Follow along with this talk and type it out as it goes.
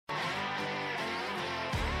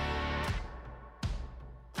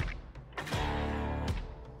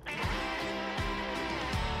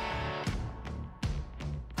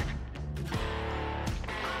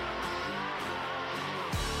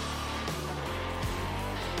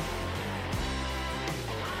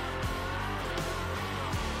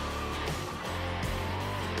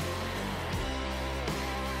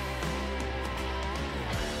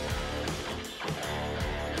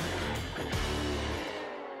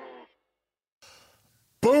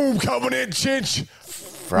boom, coming in, Chinch.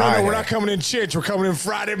 Friday. No, we're not coming in Chinch. We're coming in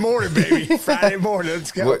Friday morning, baby. Friday morning.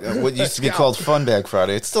 Let's go. What used to be called Fun Bag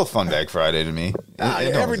Friday? It's still Fun Bag Friday to me.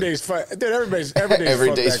 Every day's fun. Dude, every day's Fun Bag Friday.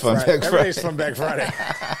 Every day's Fun Bag Friday.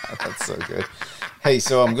 That's so good. Hey,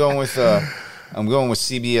 so I'm going with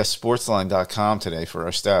CBSSportsline.com today for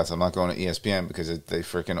our stats. I'm not going to ESPN because they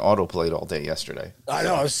freaking autoplayed all day yesterday. I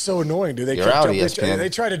know, it's so annoying, dude. You're out, ESPN. They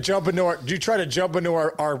try to jump into our. Do you try to jump into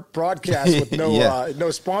our broadcast with no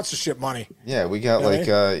no sponsorship money? Yeah, we got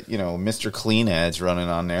Mr. Clean ads running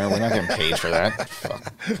on there. We're not getting paid for that.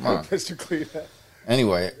 Fuck. Come on, Mr. Clean.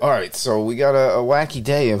 Anyway, all right. So we got a wacky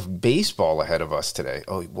day of baseball ahead of us today.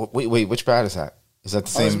 Oh, wait, which bat is that? Is that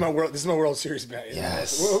the same? This is my World Series bat.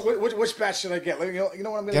 Yes. Which bat should I get? You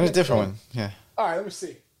know what I'm going to get? A different one. Yeah. All right, let me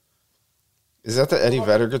see. Is that the Eddie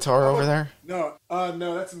Vedder guitar over there? No,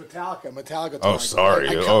 that's a Metallica guitar. Oh, sorry.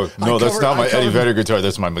 That's not my Eddie Vedder guitar.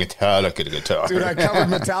 That's my Metallica guitar. Dude, I covered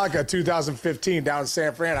Metallica 2015 down in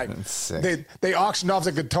San Fran. They auctioned off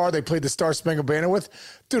the guitar they played the Star Spangled Banner with.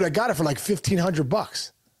 Dude, I got it for like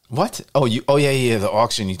 $1,500. What? Oh, yeah, the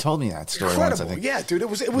auction. You told me that story once, I think. Yeah, dude. It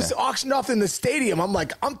was auctioned off in the stadium. I'm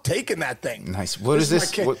like, I'm taking that thing. Nice. What is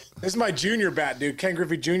this? This is my junior bat, dude. Ken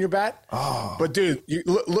Griffey Jr. bat. Oh. But dude, you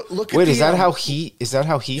look at Wait, is that how he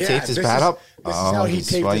taped his bat up? This is how he taped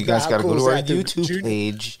his bat. Well, you guys got to go to our YouTube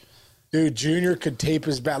page. Dude, Junior could tape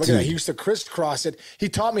his bat. Look at that. He used to crisscross it. He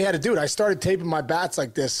taught me how to do it. I started taping my bats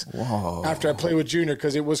like this after I played with Junior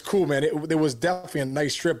because it was cool, man. It was definitely a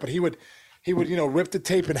nice strip, but he would rip the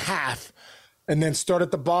tape in half and then start at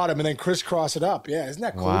the bottom and then crisscross it up. Yeah, isn't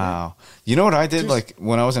that cool? Wow. Man? You know what I did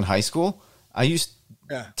when I was in high school? I used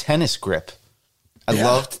tennis grip. I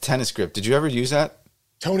loved tennis grip. Did you ever use that?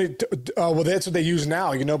 Tony, well, that's what they use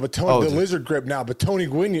now, but Tony, the lizard grip now. But Tony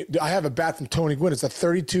Gwynn, I have a bat from Tony Gwynn. It's a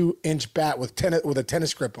 32-inch bat with a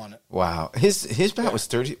tennis grip on it. Wow, his bat was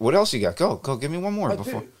 30. What else you got? Go, give me one more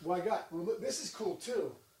before. Well, this is cool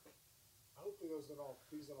too. Hopefully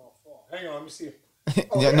these don't all fall. Hang on, let me see.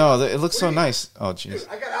 It looks so nice. Oh, jeez.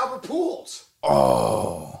 I got Albert Pujols.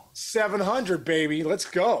 Oh, 700, baby. Let's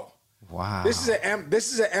go. Wow. This is an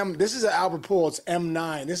Albert Pujols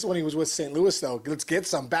M9. This is when he was with St. Louis, though. Let's get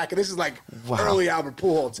some back. This is like early Albert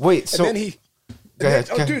Pujols. Wait, so and then go ahead.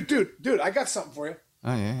 Dude, I got something for you.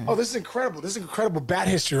 Oh yeah. Oh, this is incredible. This is incredible bat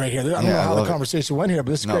history right here. I don't know how the conversation went here,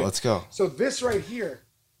 but this is great. Let's go. So this right here.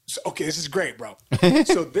 Okay, this is great, bro.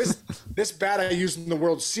 So this bat I used in the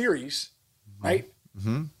World Series, right?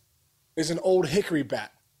 Mm-hmm. Is an old hickory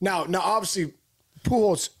bat. Now, obviously,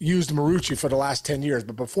 Pujols used Marucci for the last 10 years,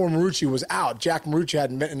 but before Marucci was out, Jack Marucci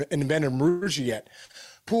hadn't invented Marucci yet.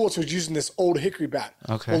 Pujols was using this old hickory bat.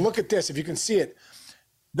 Okay. Well, look at this. If you can see it,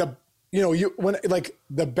 the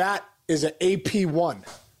bat is an AP1.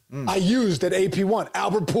 I used an AP1.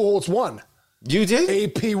 Albert Pujols 1. You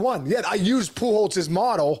did? AP1. Yeah, I used Pujols'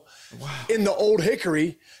 model in the old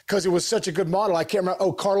hickory because it was such a good model. I can't remember.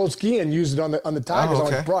 Oh, Carlos Guillen used it on the Tigers. Oh, okay.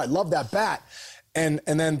 I'm like, bro, I love that bat. And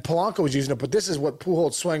then Polanco was using it, but this is what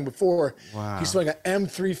Pujols swung before. Wow. He swung an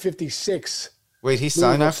M356. Wait, he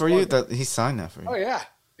signed that for you? He signed that for you? Oh, yeah.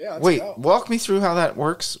 Yeah. Wait, walk me through how that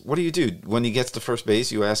works. What do you do? When he gets to first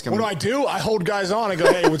base, you ask him. What do? I hold guys on and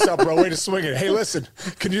go, hey, what's up, bro? Way to swing it. Hey, listen,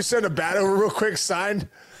 can you send a bat over real quick, signed?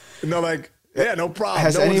 And they're like, yeah, no problem.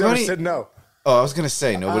 Has anybody ever said no? Oh, I was going to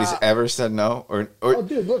say, nobody's ever said no? Oh,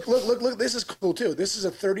 dude, look. This is cool, too. This is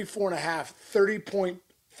a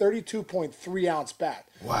 32.3 ounce bat.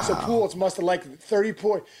 Wow. So Pujols must have liked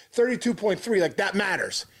 32.3. Like, that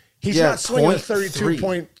matters. He's not swinging at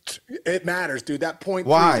 32 It matters, dude. That point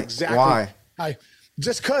Why? Is exactly. Why?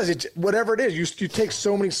 Just because whatever it is, you take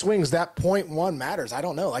so many swings, that 0.1 matters. I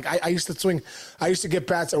don't know. Like I used to get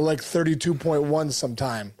bats that were like 32.1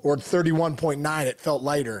 sometime or 31.9. It felt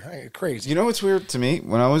lighter. Crazy. You know what's weird to me?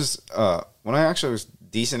 When I actually was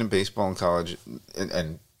decent in baseball in college,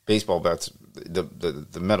 and baseball bats,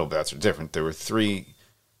 the metal bats are different. There were 3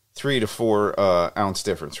 to 4 ounce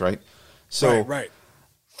difference, right? So right.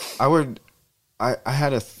 I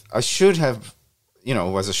should have.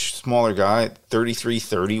 As a smaller guy,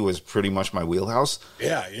 33-30 was pretty much my wheelhouse.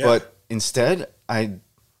 Yeah. But instead,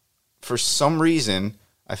 for some reason,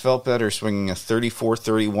 I felt better swinging a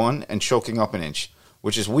 34-31 and choking up an inch,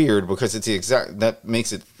 which is weird because it's the exact that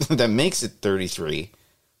makes it 33.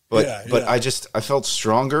 But I felt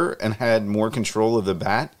stronger and had more control of the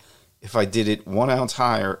bat if I did it 1 ounce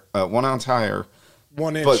higher, 1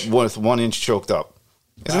 inch, but with 1 inch choked up.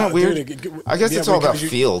 Isn't that weird? Dude, I guess it's all about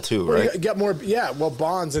feel too, right? You get more,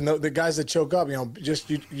 Bonds and the guys that choke up, you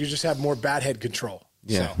just have more bat head control.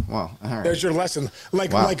 Yeah. So, well, all right. there's your lesson.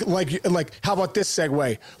 Like, how about this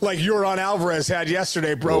segue? Like Yordan Alvarez had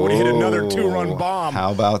yesterday, bro, when he hit another 2-run bomb.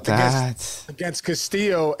 How about that? Against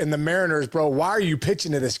Castillo and the Mariners, bro. Why are you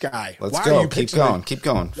pitching to this guy? Let's Why go. Are you Keep pitching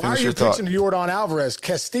going. Why are you pitching to Yordan Alvarez?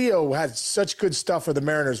 Castillo had such good stuff for the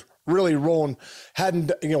Mariners, really rolling,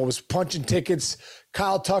 was punching tickets.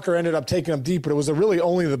 Kyle Tucker ended up taking him deep, but it was really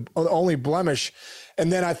only blemish.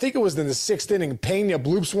 And then I think it was in the 6th inning, Pena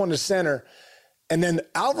bloops one to center. And then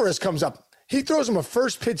Alvarez comes up. He throws him a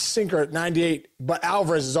first pitch sinker at 98, but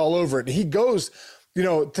Alvarez is all over it. And he goes,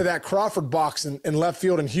 to that Crawford box in left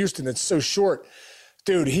field in Houston that's so short.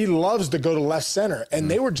 Dude, he loves to go to left center.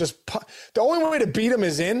 And they were just – the only way to beat him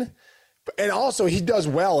is in. And also, he does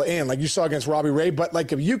well in, like you saw against Robbie Ray. But,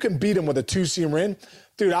 like, if you can beat him with a two-seamer in,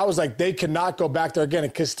 dude, I was like, they cannot go back there again.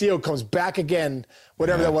 And Castillo comes back again,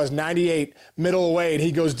 whatever that was, 98, middle away, and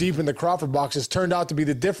he goes deep in the Crawford box. It's turned out to be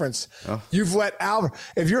the difference. Oh. You've let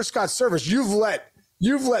if you're Scott Service, you've let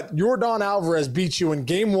Yordan Alvarez beat you in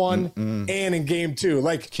game 1 and in game 2.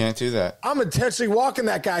 Like, can't do that. I'm intentionally walking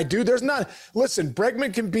that guy, dude. Listen,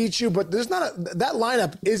 Bregman can beat you, but that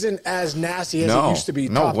lineup isn't as nasty as it used to be.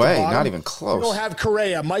 No way, not even close. You don't have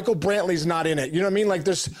Correa. Michael Brantley's not in it. You know what I mean? Like,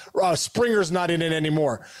 there's Springer's not in it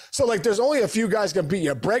anymore. So, like, there's only a few guys can beat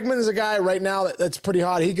you. Bregman's a guy right now that's pretty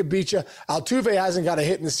hot. He could beat you. Altuve hasn't got a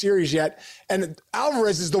hit in the series yet. And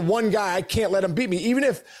Alvarez is the one guy I can't let him beat me. Even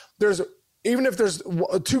if there's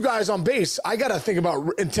 2 guys on base, I got to think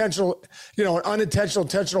about intentional, an unintentional,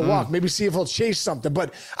 intentional walk. Maybe see if he'll chase something.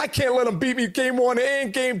 But I can't let him beat me game 1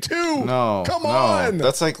 and game 2. No. Come on.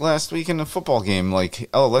 That's like last week in the football game. Like,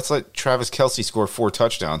 let's let Travis Kelce score 4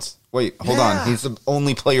 touchdowns. Wait, hold on. He's the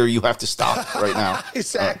only player you have to stop right now.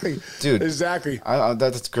 Exactly. Dude. Exactly.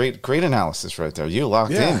 That's great analysis right there. You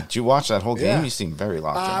locked in. Did you watch that whole game? Yeah. You seem very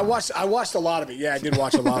locked in. I watched a lot of it. Yeah, I did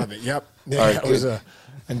watch a lot of it. Yep. Yeah, it was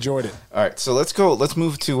enjoyed it. All right, so let's go. Let's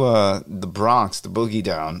move to the Bronx, the Boogie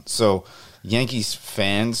Down. So Yankees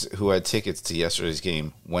fans who had tickets to yesterday's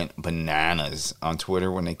game went bananas on Twitter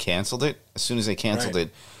when they canceled it. As soon as they canceled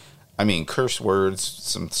it, I mean, curse words,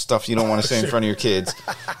 some stuff you don't want to say in front of your kids,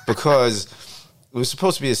 because it was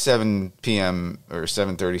supposed to be a 7 p.m. or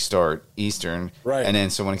 7:30 start Eastern, right? And then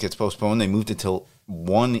so when it gets postponed, they moved it till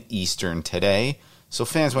 1 Eastern today. So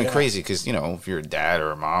fans went crazy because, if you're a dad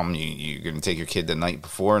or a mom, you're going to take your kid the night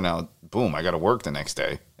before. Now, boom, I got to work the next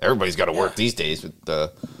day. Everybody's got to work these days with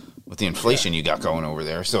the inflation you got going over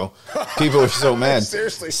there. So people are so mad.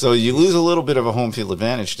 Seriously. So you lose a little bit of a home field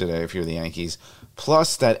advantage today if you're the Yankees.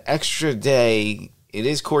 Plus that extra day, it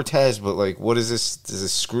is Cortez, but like, what is this? Does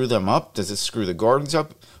this screw them up? Does it screw the Gardens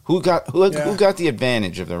up? Who got the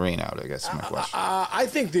advantage of the rain out? I guess is my question. I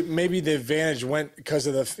think that maybe the advantage went because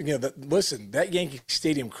of listen, that Yankee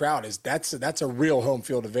Stadium crowd that's a real home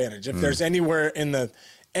field advantage. If there's anywhere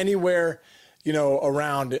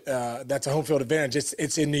around that's a home field advantage,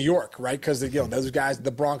 it's in New York, right? Because those guys,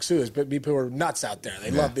 the Bronx Hoos, but people are nuts out there.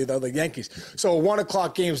 They love the Yankees. So a 1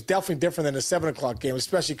 o'clock game is definitely different than a 7 o'clock game,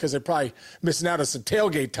 especially because they're probably missing out on some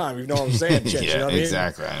tailgate time. You know what I'm saying? Chicks, yeah, you know what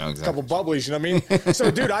exactly. I mean? I know exactly. A couple bubblies, you know what I mean?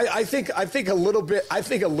 So, dude, I think a little bit.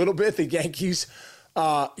 The Yankees.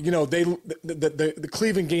 The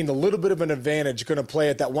Cleveland gained a little bit of an advantage going to play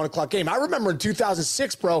at that 1 o'clock game. I remember in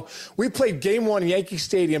 2006, bro, we played game 1 Yankee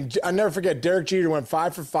Stadium. I never forget, Derek Jeter went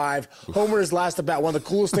 5 for 5. Homer his last at bat, one of the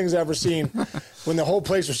coolest things I've ever seen. When the whole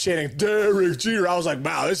place was chanting, Derek Jeter, I was like,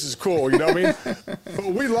 wow, this is cool. You know what I mean? But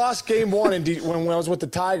we lost game 1 when I was with the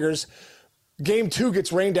Tigers. Game 2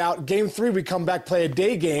 gets rained out. Game 3, we come back, play a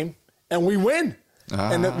day game, and we win.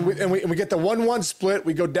 And we get the 1-1 split.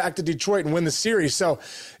 We go back to Detroit and win the series. So,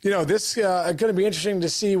 this is going to be interesting to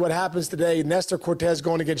see what happens today. Nestor Cortez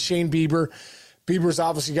going against Shane Bieber. Bieber's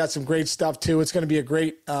obviously got some great stuff, too. It's going to be a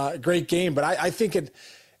great game. But I think it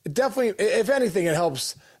definitely, if anything, it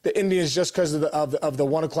helps the Indians just because of the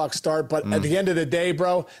 1 o'clock start. But at the end of the day,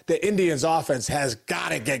 bro, the Indians' offense has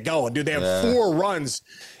got to get going. Dude, they have 4 runs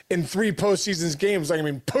in 3 postseasons games. Like, I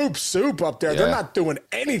mean, poop soup up there. Yeah. They're not doing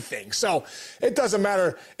anything. So it doesn't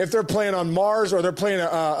matter if they're playing on Mars or they're playing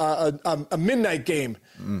a midnight game.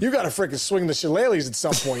 You got to freaking swing the shillelaghs at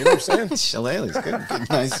some point. You know what I'm saying? Shillelaghs. Good.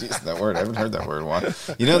 Nice use of that word. I haven't heard that word in a while.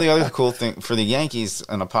 The other cool thing for the Yankees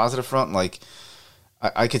on a positive front, like,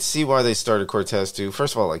 I could see why they started Cortez too.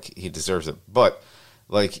 First of all, like, he deserves it. But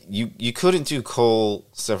like, you couldn't do Cole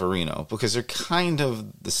Severino because they're kind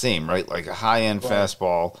of the same, right? Like a high-end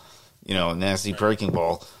fastball, nasty breaking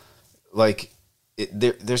ball. Like,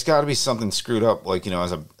 there's got to be something screwed up. Like,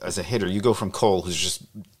 as a hitter, you go from Cole, who's just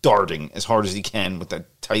darting as hard as he can with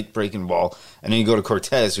that tight breaking ball, and then you go to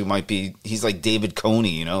Cortez, who he's like David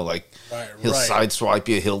Coney, he'll sideswipe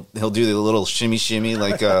you, he'll do the little shimmy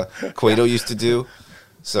like Cueto used to do.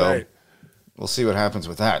 So we'll see what happens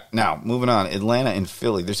with that. Now, moving on, Atlanta and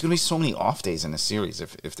Philly. There's going to be so many off days in the series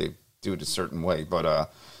if they do it a certain way.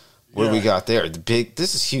 But what do we got there?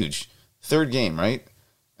 This is huge. Third game, right?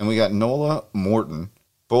 And we got Nola, Morton.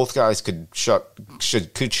 Both guys could shut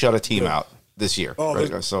a team out this year. Oh,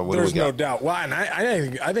 right? So what there's do we got? No doubt. Well, and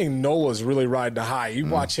I think Nola's really riding the high. You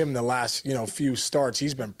watch him the last few starts.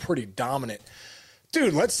 He's been pretty dominant.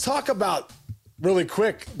 Dude, let's talk about really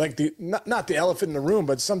quick, like not the elephant in the room,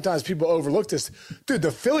 but sometimes people overlook this. Dude,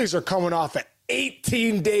 the Phillies are coming off an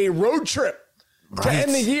 18-day road trip to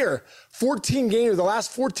end the year. 14 games, the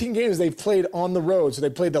last 14 games they've played on the road. So they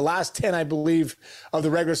played the last 10, I believe, of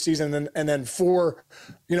the regular season, and then 4,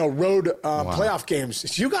 road playoff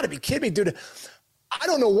games. So you got to be kidding me, dude. I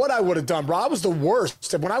don't know what I would have done, bro. I was the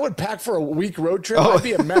worst. When I would pack for a week road trip, I'd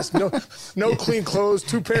be a mess. No clean clothes,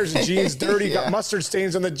 2 pairs of jeans, dirty, got mustard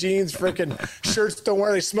stains on the jeans, freaking shirts don't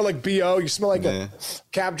wear. They smell like BO. You smell like a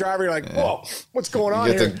cab driver. You're like, whoa, what's going on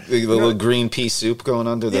here? The little green pea soup going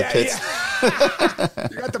under the pits. Yeah.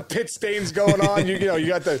 You got the pit stains going on. You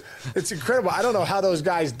got it's incredible. I don't know how those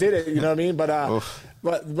guys did it, you know what I mean? But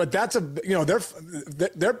that's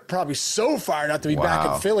they're probably so fired up to be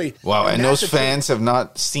back in Philly. Wow, and those fans have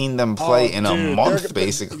not seen them play in a month,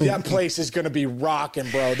 basically. That place is going to be rocking,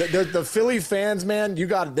 bro. The Philly fans, man, you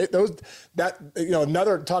got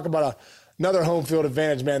another home field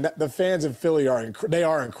advantage, man. The fans in Philly are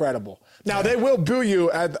incredible. Now they will boo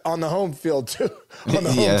you on the home field too, on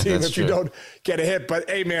the home team if you don't get a hit. But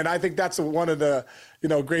hey, man, I think that's one of the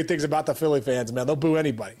great things about the Philly fans, man. They'll boo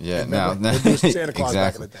anybody. Yeah, they'll boo Santa Claus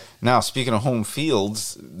back in the day. Now, speaking of home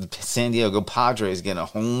fields, the San Diego Padres getting a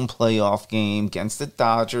home playoff game against the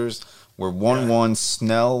Dodgers. We're 1-1.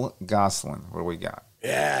 Snell, Gosselin. What do we got?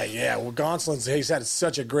 Yeah. Well, he's had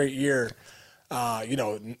such a great year.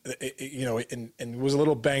 And was a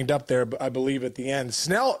little banged up there, but I believe at the end.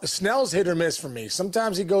 Snell's hit or miss for me.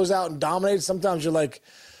 Sometimes he goes out and dominates. Sometimes you're like,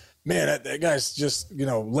 man, that guy's just,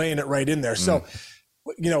 laying it right in there. So,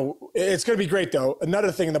 it's going to be great though.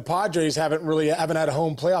 Another thing, the Padres haven't had a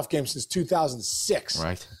home playoff game since 2006.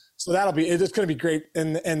 Right. So it's going to be great.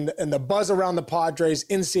 And the buzz around the Padres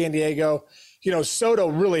in San Diego, Soto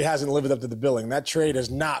really hasn't lived up to the billing. That trade is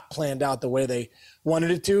not planned out the way they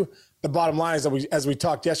wanted it to. The bottom line is that as we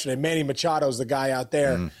talked yesterday, Manny Machado's the guy out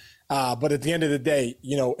there. But at the end of the day,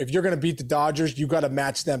 if you're going to beat the Dodgers, you got to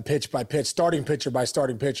match them pitch by pitch, starting pitcher by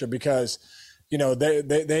starting pitcher, because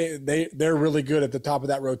they're really good at the top of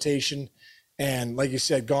that rotation. And like you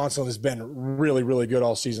said, Gonsolin has been really, really good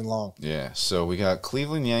all season long. Yeah. So we got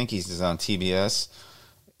Cleveland Yankees is on TBS.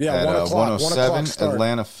 Yeah, at 1:07. start.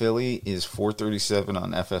 Atlanta Philly is 4:37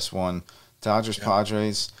 on FS1. Dodgers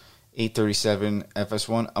Padres 8:37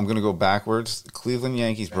 FS1. I'm going to go backwards. Cleveland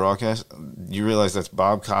Yankees broadcast. You realize that's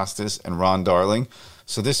Bob Costas and Ron Darling.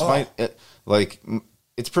 So this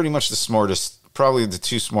it's pretty much the smartest, probably the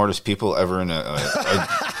 2 smartest people ever in a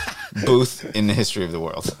booth in the history of the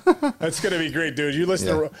world. That's going to be great, dude. You listen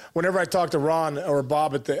to, whenever I talk to Ron or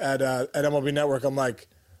Bob at MLB Network, I'm like,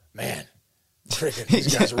 man, freaking,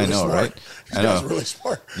 these guys are really smart. Right? These guys are really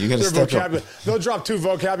smart. You got to step up. They'll drop 2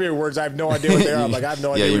 vocabulary words. I have no idea what they are. I'm like, I have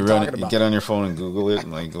no idea what you're talking about. You get on your phone and Google it,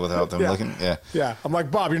 without them looking. Yeah. I'm like,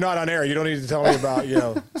 Bob, you're not on air. You don't need to tell me about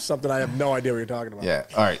something I have no idea what you're talking about. Yeah.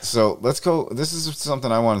 All right. So let's go. This is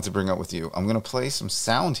something I wanted to bring up with you. I'm going to play some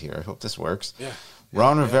sound here. I hope this works. Yeah.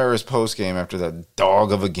 Ron Rivera's post game after that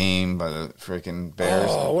dog of a game by the freaking Bears.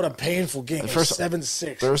 Oh, what a painful game!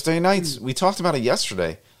 7-6. Thursday nights. We talked about it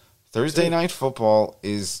yesterday. Thursday night football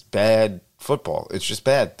is bad football. It's just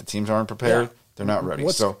bad. The teams aren't prepared. Yeah. They're not ready.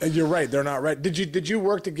 You're right. They're not ready. Did you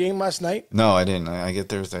work the game last night? No, I didn't. I get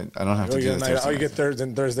Thursday. I don't have to do the Thursday. Oh, you get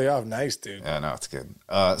Thursday off. Nice, dude. Yeah, no, it's good.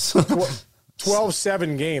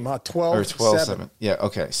 12-7 game, huh? 12-7. Yeah,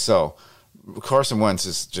 okay. So Carson Wentz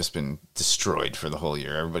has just been destroyed for the whole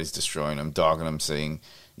year. Everybody's destroying him, dogging him, saying,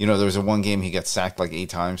 there was a one game he got sacked like 8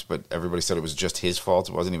 times, but everybody said it was just his fault.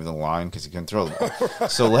 It wasn't even the line because he couldn't throw the ball.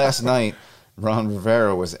 So last night, Ron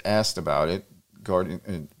Rivera was asked about it. What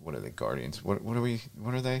are they? Guardians? What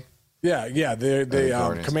are they? Yeah. They're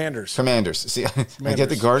Commanders. Commanders. See, I get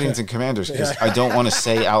the Guardians and Commanders because I don't want to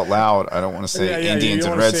say out loud. I don't want to say Indians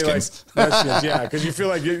and Redskins. Redskins, because you feel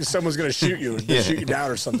like someone's going to shoot you, shoot you down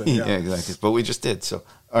or something. Yeah, exactly. But we just did. So,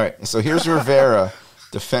 all right. So here's Rivera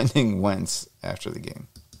defending Wentz after the game.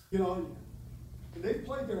 They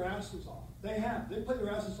played their asses off. They played their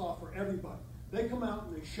asses off for everybody. They come out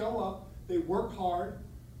and they show up. They work hard.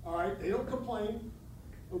 All right. They don't complain.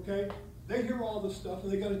 Okay. They hear all this stuff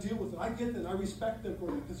and they got to deal with it. I get that. I respect them for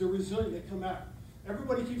it because they're resilient. They come out.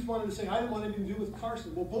 Everybody keeps wanting to say, I didn't want anything to do with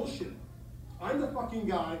Carson. Well, bullshit. I'm the fucking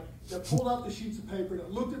guy that pulled out the sheets of paper,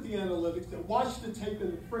 that looked at the analytics, that watched the tape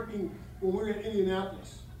in the freaking when we were in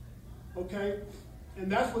Indianapolis. Okay?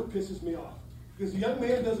 And that's what pisses me off. Because the young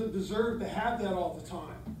man doesn't deserve to have that all the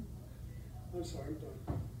time. I'm sorry, I'm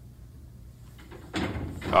done.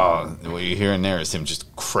 Oh, what you're hearing there is him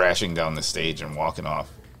just crashing down the stage and walking off.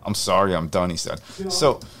 I'm sorry, I'm done, he said. You know,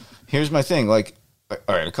 so here's my thing. Like,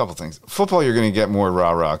 all right, a couple things. Football, you're going to get more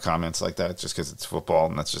rah-rah comments like that just because it's football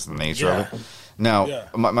and that's just the nature of it. Now,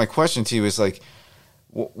 my question to you is, like,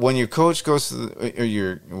 when your coach goes to or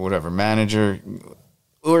your whatever manager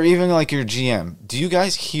or even like your GM, do you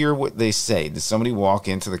guys hear what they say? Does somebody walk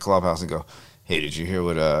into the clubhouse and go, hey, did you hear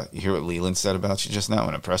what Leland said about you just now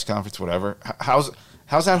in a press conference, whatever? How's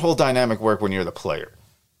that whole dynamic work when you're the player?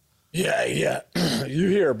 Yeah. You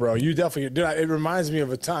hear, bro. You definitely do. It reminds me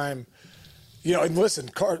of a time, you know, and listen,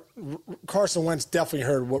 Carson Wentz definitely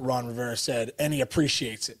heard what Ron Rivera said, and he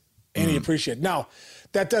appreciates it. Now,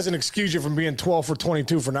 that doesn't excuse you from being 12 for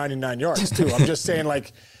 22 for 99 yards, too. I'm just saying,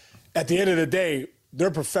 like, at the end of the day,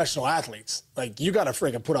 they're professional athletes. Like, you got to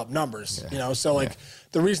freaking put up numbers, you know? So, like,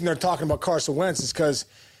 the reason they're talking about Carson Wentz is because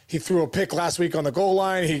he threw a pick last week on the goal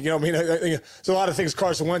line. There's a lot of things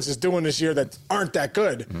Carson Wentz is doing this year that aren't that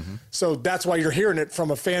good. Mm-hmm. So that's why you're hearing it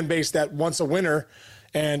from a fan base that wants a winner.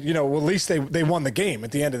 And, you know, at least they won the game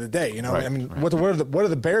at the end of the day. You know, right, I mean, right. What are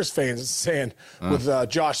the Bears fans saying with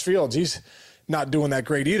Josh Fields? He's not doing that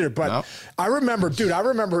great either. But nope. I remember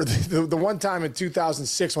the one time in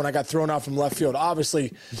 2006 when I got thrown out from left field.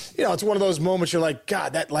 Obviously, you know, it's one of those moments you're like,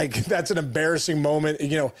 God, that's an embarrassing moment.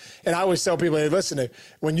 You know, and I always tell people, hey, listen,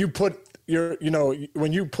 when you put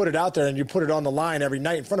when you put it out there and you put it on the line every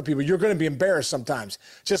night in front of people, you're going to be embarrassed sometimes.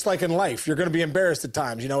 Just like in life, you're going to be embarrassed at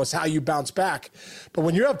times. You know, it's how you bounce back. But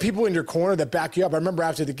when you have people in your corner that back you up, I remember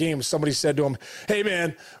after the game, somebody said to him, hey,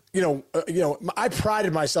 man, I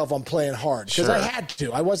prided myself on playing hard because I had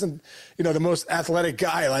to. I wasn't, the most athletic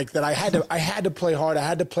guy like that. I had to play hard. I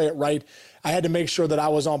had to play it right. I had to make sure that I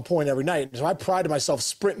was on point every night. So I prided myself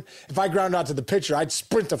sprinting. If I ground out to the pitcher, I'd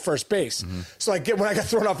sprint to first base. Mm-hmm. So when I got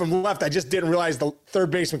thrown out from left, I just didn't realize the third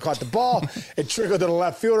baseman caught the ball. It trickled to the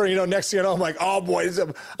left fielder. Next thing you know, I'm like, oh boy,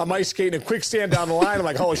 I'm ice skating a quickstand down the line. I'm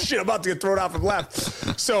like, oh shit, I'm about to get thrown out from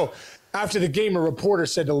left. So after the game, a reporter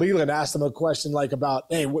said to Leland, asked him a question like about,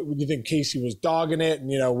 hey, what do you think Casey was dogging it?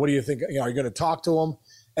 And, what do you think, are you going to talk to him?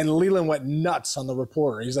 And Leland went nuts on the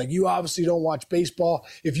reporter. He's like, you obviously don't watch baseball.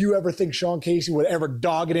 If you ever think Sean Casey would ever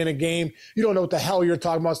dog it in a game, you don't know what the hell you're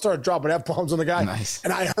talking about. Started dropping F-bombs on the guy. Nice.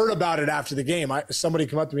 And I heard about it after the game. Somebody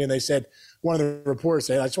came up to me and they said, one of the reporters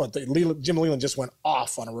said, Jim Leland just went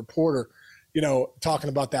off on a reporter, talking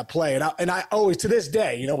about that play. And I always, to this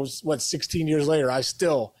day, it was 16 years later, I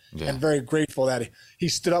still am very grateful that he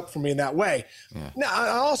stood up for me in that way. Yeah. Now, I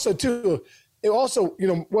also, too, it also,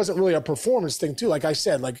 wasn't really a performance thing too. Like I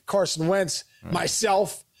said, like Carson Wentz,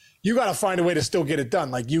 myself, you got to find a way to still get it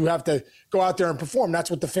done. Like you have to go out there and perform.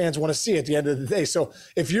 That's what the fans want to see at the end of the day. So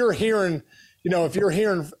if you're hearing, a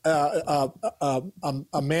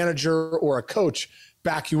manager or a coach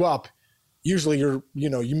back you up, usually you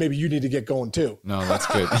need to get going too. No, that's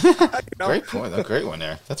good. Great point. That's a great one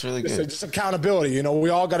there. That's really good. Just accountability. We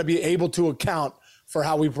all got to be able to account for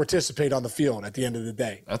how we participate on the field at the end of the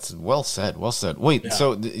day. That's well said. Well said. Wait,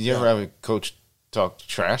 so did you ever have a coach talk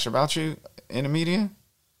trash about you in the media?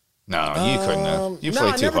 No, you couldn't have. You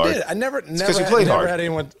played too hard. Did. I never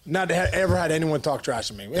had anyone talk trash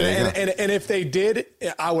to me. And if they did,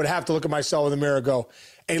 I would have to look at myself in the mirror and go,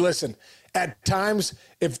 hey, listen, at times,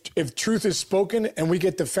 if truth is spoken and we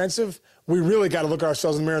get defensive, we really got to look at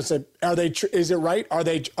ourselves in the mirror and say, is it right?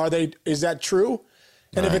 Is that true?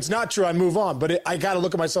 And if it's not true, I move on. But I got to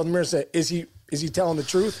look at myself in the mirror and say, is he telling the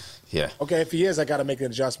truth? Yeah. Okay, if he is, I got to make an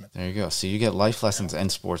adjustment. There you go. So you get life lessons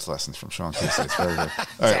and sports lessons from Sean Casey. It's very good.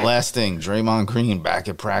 All right, last thing. Draymond Green back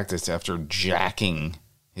at practice after jacking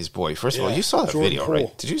his boy. First of all, you saw that video,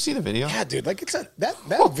 right? Did you see the video? Yeah, dude. Like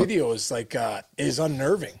that video is like is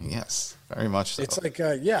unnerving. Yes, very much so. It's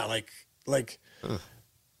like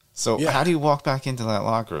So how do you walk back into that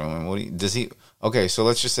locker room? And does he? Okay, so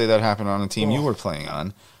let's just say that happened on a team you were playing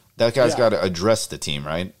on. That guy's got to address the team,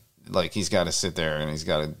 right? Like he's got to sit there and he's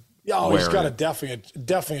got to. Yeah, he's got to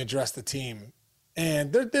definitely address the team,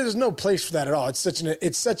 and there's no place for that at all.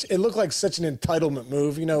 It looked like such an entitlement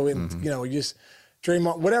move, you just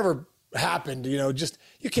Draymond, whatever happened, just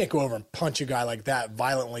you can't go over and punch a guy like that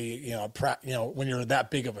violently, when you're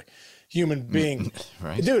that big of a. human being.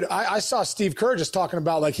 Right. Dude, I saw Steve Kerr just talking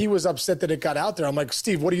about, like, he was upset that it got out there. I'm like,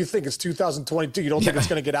 Steve, what do you think? It's 2022. You don't think it's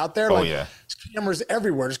going to get out there? Oh, like, yeah. There's cameras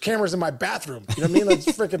everywhere. There's cameras in my bathroom. You know what I mean? That's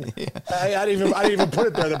freaking. I didn't even put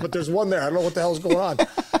it there, but there's one there. I don't know what the hell's going on.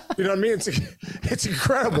 You know what I mean? It's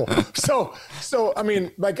incredible. So I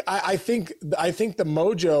mean, like, I think the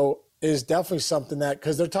mojo is definitely something that,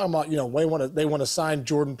 because they're talking about, you know, they want to sign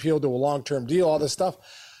Jordan Peele to a long-term deal, all this stuff.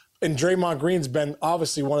 And Draymond Green's been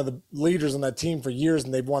obviously one of the leaders on that team for years,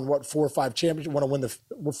 and they've won 4 or 5 championships. Want to win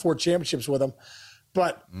the 4 championships with him,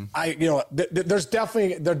 but there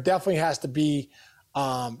definitely has to be,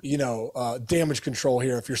 damage control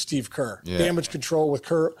here if you're Steve Kerr. Yeah. Damage control with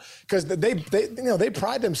Kerr, because they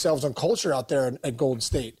pride themselves on culture out there at Golden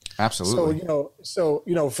State. Absolutely. So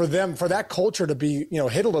for that culture to be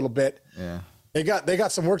hit a little bit. Yeah. They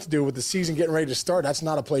got some work to do with the season getting ready to start. That's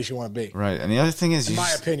not a place you want to be. Right. And the other thing is, in my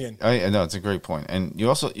opinion. I know, it's a great point. And you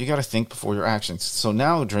got to think before your actions. So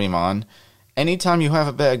now, Draymond, anytime you have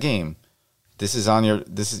a bad game,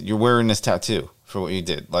 you're wearing this tattoo for what you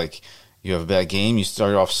did. Like, you have a bad game, you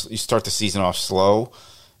start the season off slow.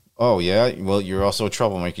 Oh yeah, well, you're also a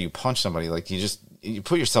troublemaker. You punch somebody, like, you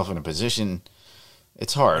put yourself in a position.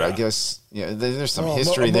 It's hard, I guess. Yeah, there's some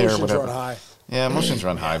history there. Whatever. Run high. Yeah, emotions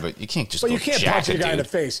run high, but you can't just. But you can't punch a guy in the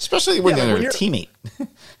face, especially when you're a teammate.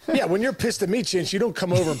 Yeah, when you're pissed at me, Chinch, you don't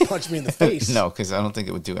come over and punch me in the face. No, because I don't think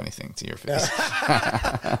it would do anything to your face.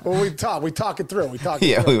 Well, we talk it through. We would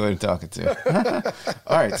talk it through.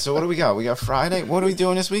 All right, so what do we got? We got Friday. What are we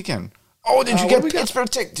doing this weekend? Oh, did you get Pittsburgh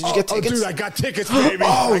tickets? Did you get tickets? Oh, dude, I got tickets, baby.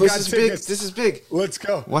 This is big. This is big. Let's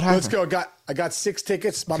go. What happened? Let's go. I got 6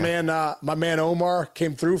 tickets. My man Omar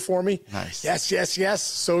came through for me. Nice. Yes.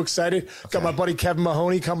 So excited. Okay. Got my buddy Kevin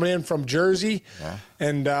Mahoney coming in from Jersey. Yeah.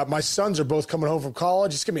 And my sons are both coming home from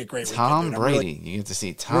college. It's going to be a great weekend. Tom Brady. You get to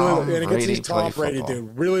see Tom Brady play football.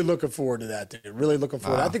 Dude. Really looking forward to that, dude. Really looking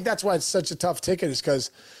forward. Wow. I think that's why it's such a tough ticket, is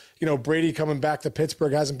because, Brady coming back to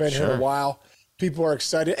Pittsburgh, hasn't been here in a while. People are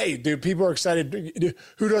excited. Hey, dude, people are excited.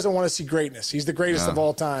 Who doesn't want to see greatness? He's the greatest of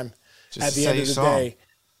all time at the end of the day.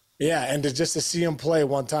 Yeah, and just to see him play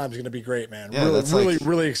one time is going to be great, man. Yeah,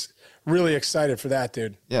 really excited for that,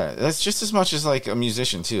 dude. Yeah, that's just as much as like a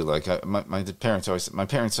musician too. Like my parents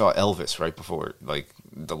saw Elvis right before, like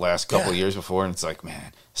the last couple of years before, and it's like,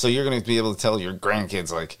 man. So you're going to be able to tell your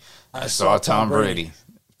grandkids, like, I saw Tom Brady.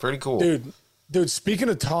 Pretty cool, dude. Speaking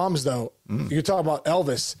of Toms, though, you're talking about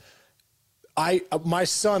Elvis. My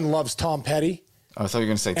son loves Tom Petty. Oh, I thought you were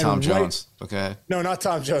going to say Tom Jones. Okay. No, not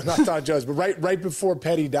Tom Jones. But right before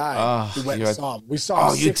Petty died, we went and saw him. We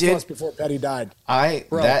saw him 6 months before Petty died.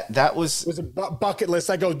 That was... It was a bucket list.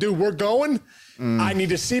 I go, dude, we're going. I need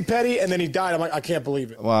to see Petty. And then he died. I'm like, I can't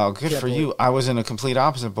believe it. Wow, good for you. I was in a complete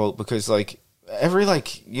opposite boat because, like,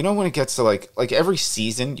 when it gets to, like every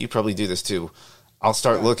season, you probably do this too. I'll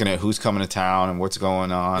start looking at who's coming to town and what's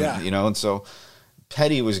going on, and so...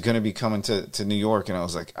 Petty was going to be coming to New York, and I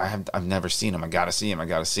was like, I've never seen him. I got to see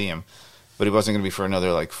him. But he wasn't going to be for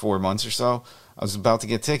another like 4 months or so. I was about to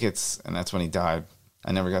get tickets, and that's when he died.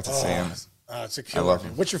 I never got to see him. It's a killer. I love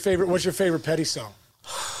him. What's your favorite Petty song?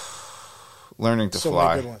 Learning to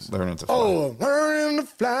Fly. Learning to Fly. Oh, Learning to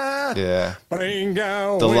Fly. Yeah.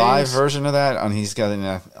 The live version of that, he's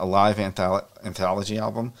got a live anthology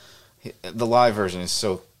album. The live version is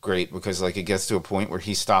so great because like it gets to a point where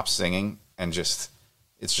he stops singing and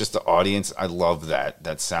it's just the audience. I love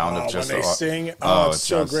that sound of just when they sing. It's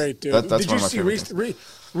so great, dude. That's one of my favorite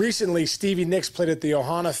recently, Stevie Nicks played at the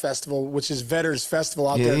Ohana Festival, which is Vedder's festival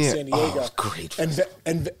out there in San Diego. Oh, great.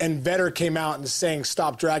 And Vedder came out and sang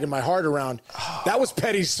 "Stop Dragging My Heart Around." That was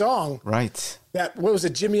Petty's song. Right. What was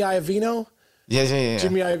it, Jimmy Iovino?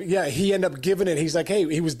 Yeah. He ended up giving it. He's like, hey,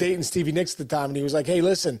 he was dating Stevie Nicks at the time, and he was like, hey,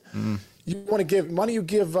 listen, why don't you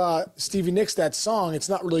give Stevie Nicks that song? It's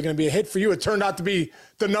not really going to be a hit for you. It turned out to be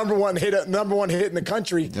the number one hit in the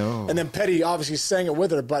country. No. And then Petty obviously sang it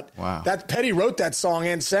with her. But that Petty wrote that song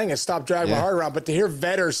and sang it, "Stop Dragging My Heart Around." But to hear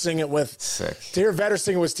Vedder sing it with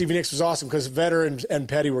Stevie Nicks was awesome because Vedder and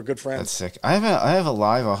Petty were good friends. That's sick. I have a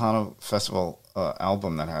live Ohana Festival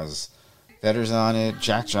album that has Vedder's on it,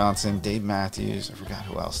 Jack Johnson, Dave Matthews. I forgot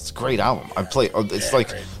who else. It's a great album. It's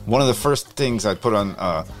like one of the first things I put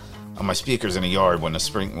on my speakers in a yard when the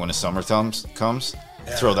summer comes.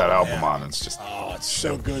 Throw that album on. It's just it's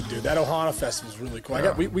so good, dude. That Ohana Festival is really cool.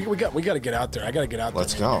 We got to get out there. I got to get out there.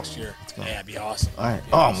 Let's go next year. Yeah, it'd be awesome. All right.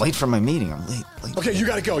 I'm late for my meeting. I'm late. Okay, you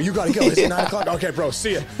got to go. Is it 9 o'clock? Okay, bro.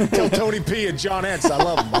 See ya. Tell Tony P and John Entz I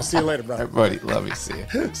love them. I'll see you later, bro. All right, buddy. Love you. See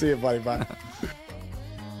you. See you, buddy. Bye.